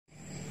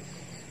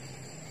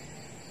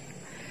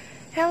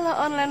Hello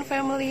online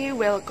family,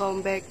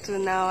 welcome back to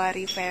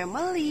Nawari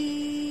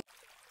Family.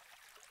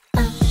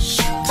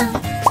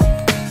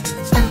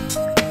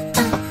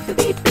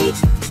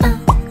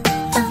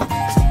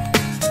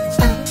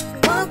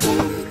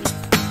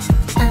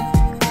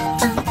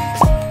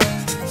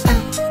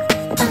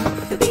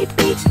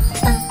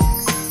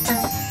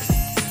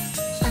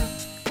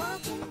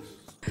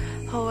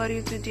 How are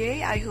you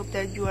today? I hope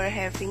that you are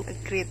having a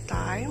great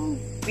time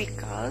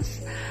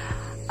because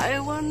I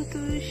want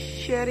to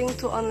sharing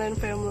to online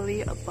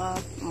family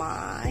about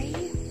my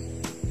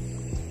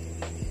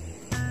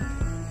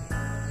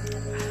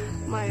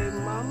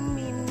mom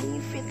mini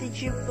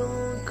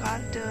vegetable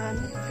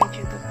garden,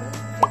 vegetable,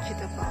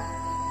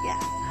 yeah.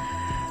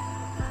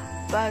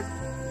 But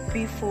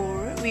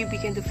before we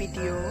begin the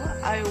video,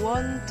 I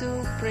want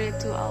to pray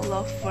to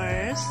Allah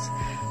first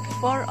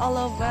for all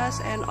of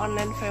us and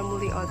online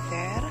family out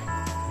there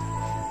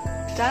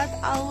that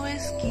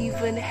always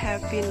given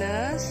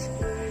happiness,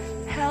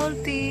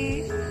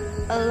 healthy,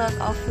 a lot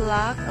of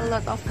luck, a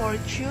lot of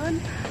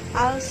fortune,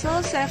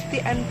 also safety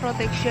and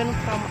protection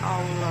from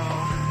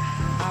Allah.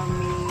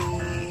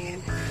 Aamiin.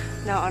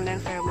 Now online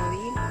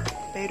family,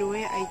 by the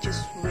way, I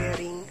just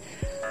wearing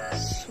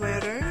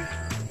sweater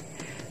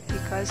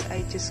because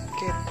I just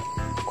get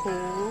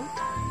cold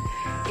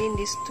in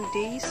these 2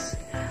 days.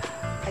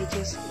 I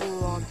just a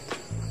lot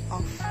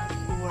of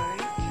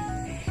work.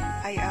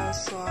 I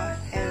also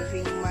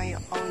having my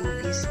own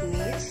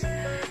business,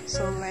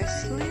 so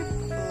less sleep,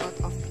 a lot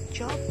of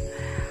job,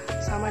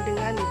 sama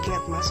dengan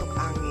get masuk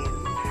angin.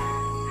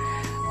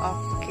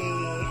 Okay,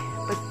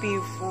 but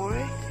before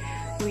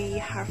we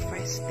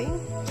harvesting,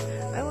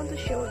 I want to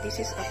show this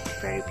is a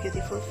very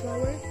beautiful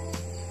flower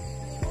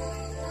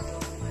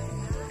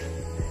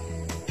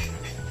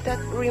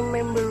that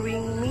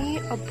remembering me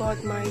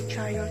about my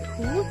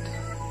childhood,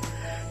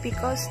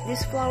 because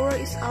this flower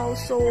is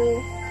also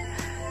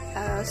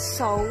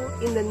saw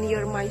in the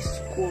near my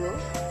school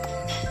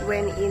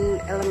when in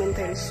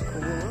elementary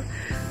school.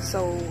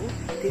 So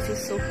this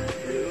is so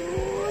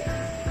cute,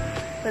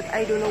 but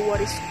I don't know what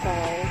it's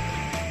called.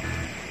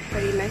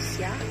 Very nice,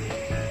 yeah.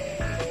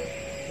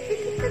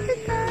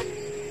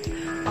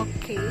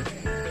 Okay,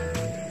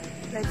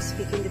 let's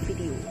begin the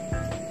video.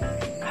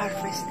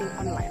 Harvesting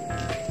online.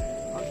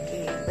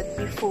 Okay, but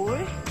before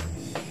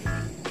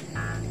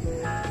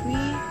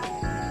we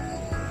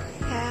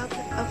have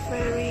a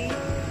very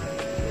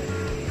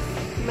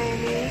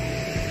many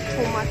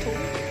tomato,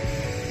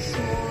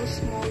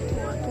 small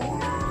tomato.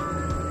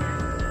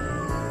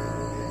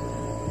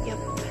 Yep,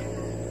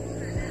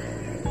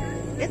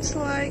 it's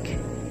like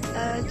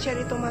a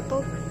cherry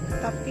tomato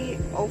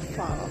tapi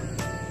oval.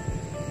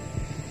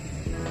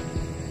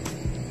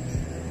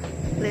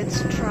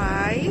 Let's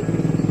try.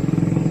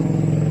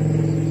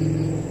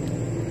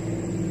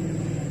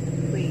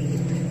 Wait.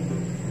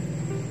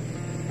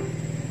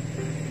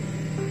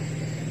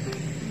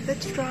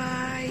 Let's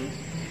try.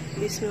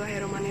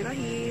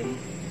 Bismillahirrahmanirrahim.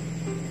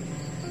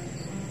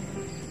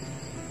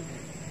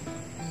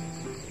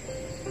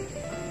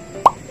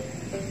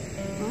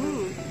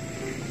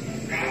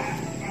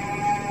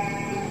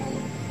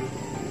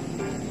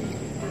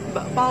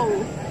 Bakpao.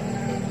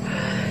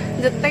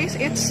 The taste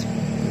it's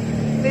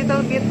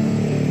little bit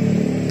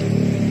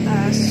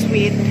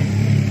sweet,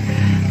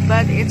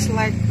 but it's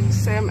like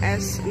same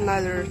as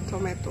another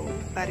tomato,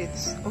 but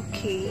it's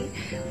okay.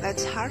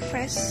 Let's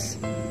harvest.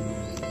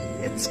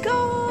 Let's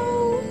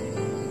go.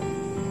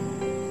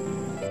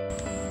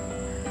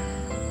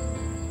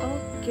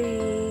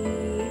 Okay,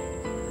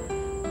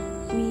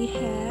 we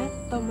have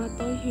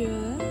tomato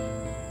here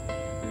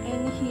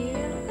and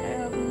here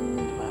and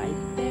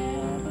right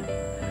there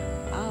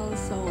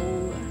also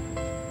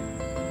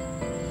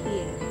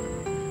here.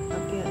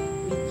 Okay,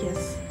 we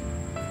just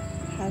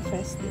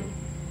harvesting.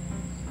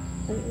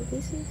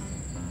 This is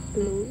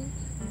blue.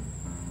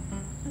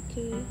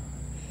 Okay,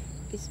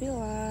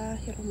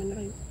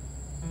 Bismillahirrahmanirrahim.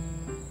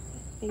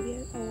 Maybe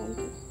I want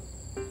to.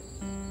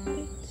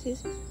 Okay, this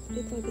is a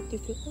little bit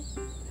difficult.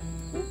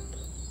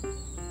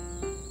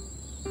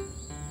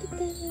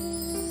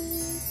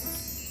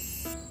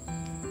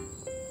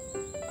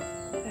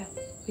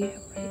 We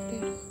have right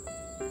there.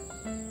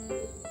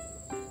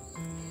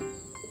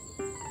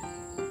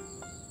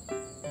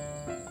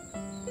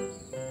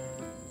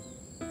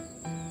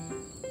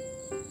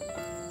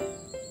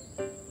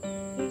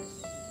 This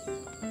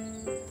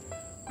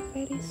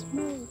very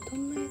small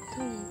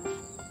tomato.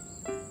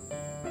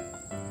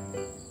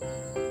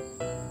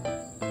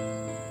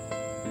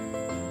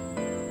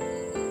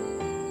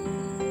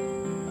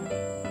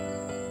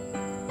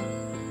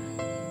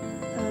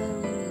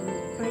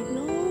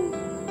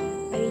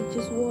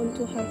 Just want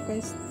to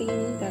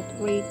harvesting that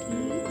ready.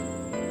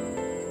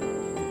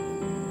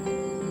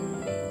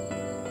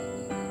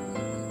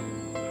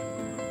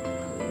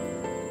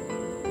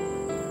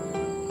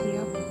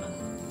 Yep.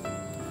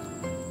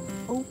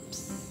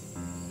 Oops.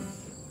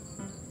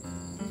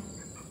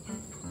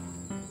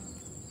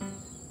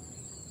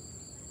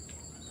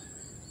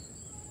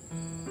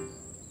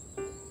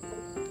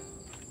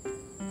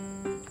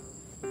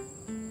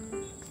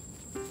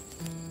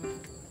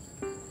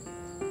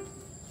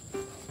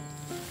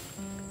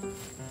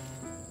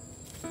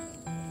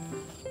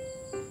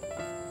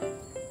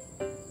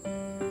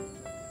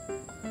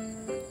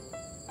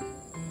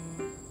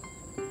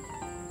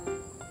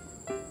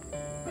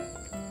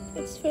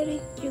 is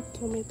very cute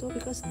tomato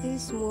because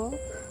this is small.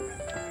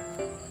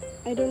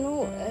 I don't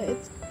know,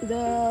 it's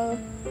the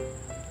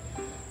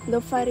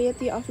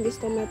variety of this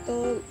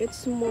tomato, it's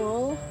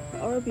small,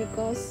 or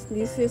because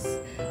this is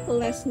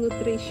less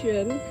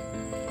nutrition.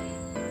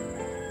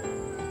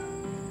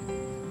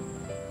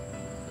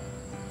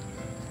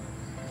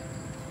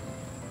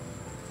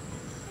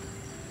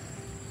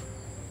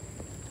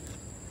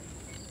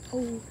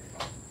 Oh,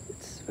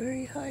 it's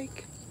very high.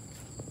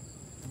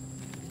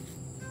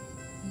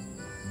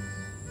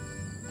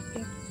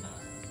 Yep.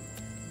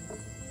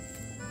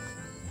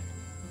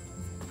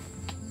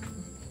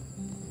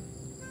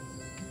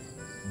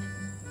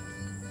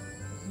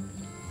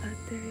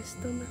 There is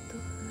tomato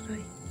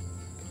right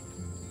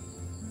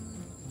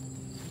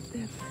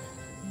there.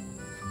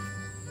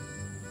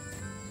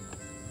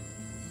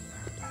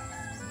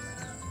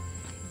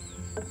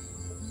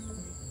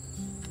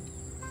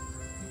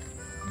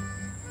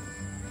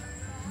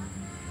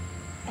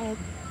 And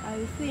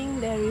I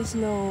think there is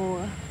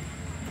no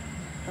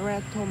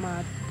red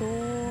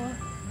tomato.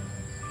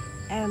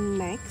 And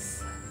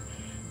next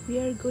we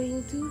are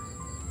going to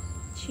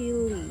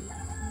chili.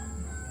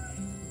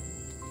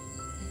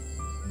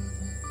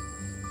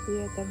 We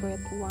have the red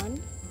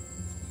one.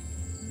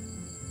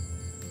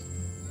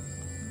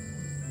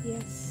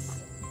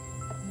 Yes.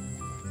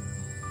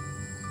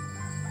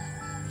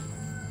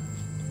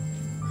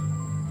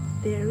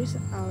 There is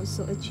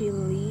also a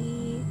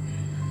chili,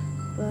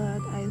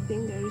 but I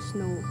think there is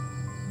no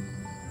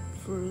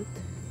fruit.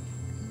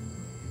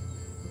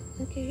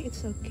 Okay,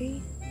 it's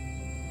okay.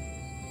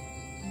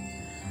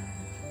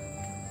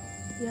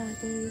 Yeah,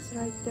 there is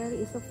right there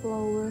is a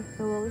flower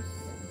rose.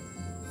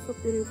 So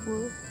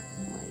beautiful.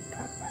 Oh my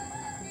god.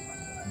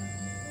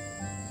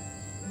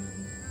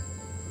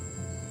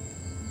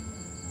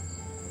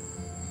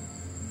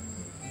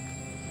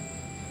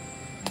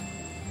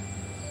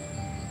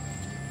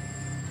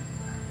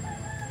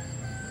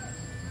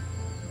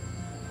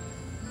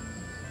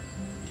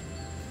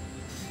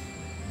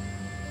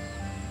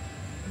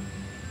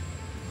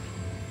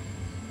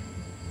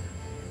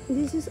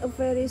 This is a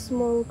very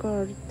small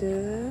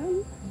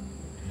garden.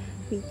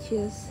 We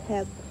just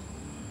had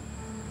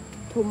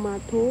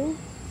tomato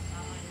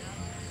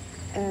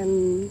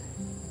and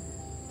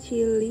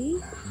chili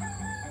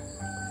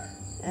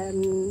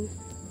and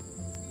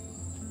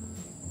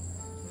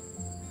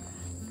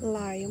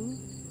lime.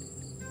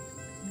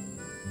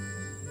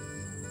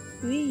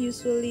 We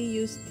usually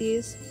use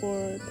this for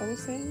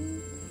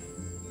tongseng,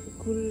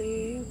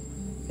 gulai.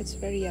 It's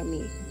very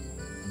yummy.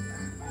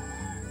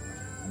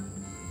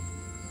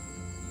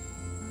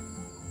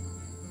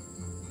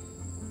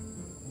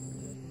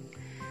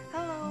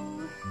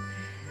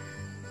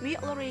 We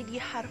already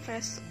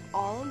harvest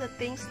all the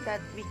things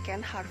that we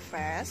can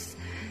harvest,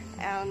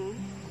 and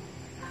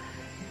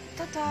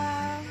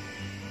ta-da!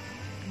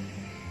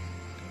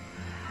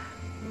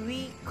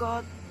 We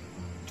got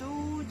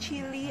 2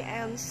 chili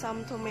and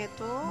some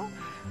tomato.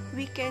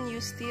 We can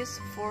use this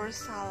for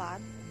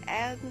salad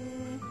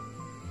and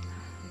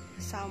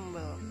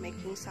sambal,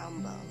 making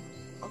sambal.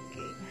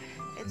 Okay,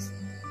 it's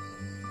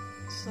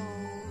so,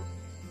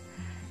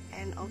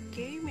 and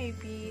okay,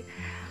 maybe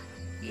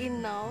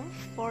enough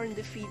for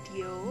the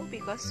video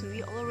because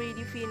we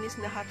already finished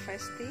the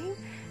harvesting.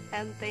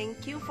 And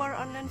thank you for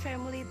online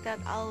family that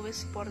always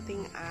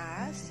supporting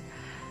us.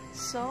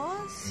 So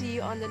see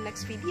you on the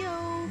next video.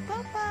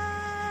 Bye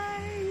bye.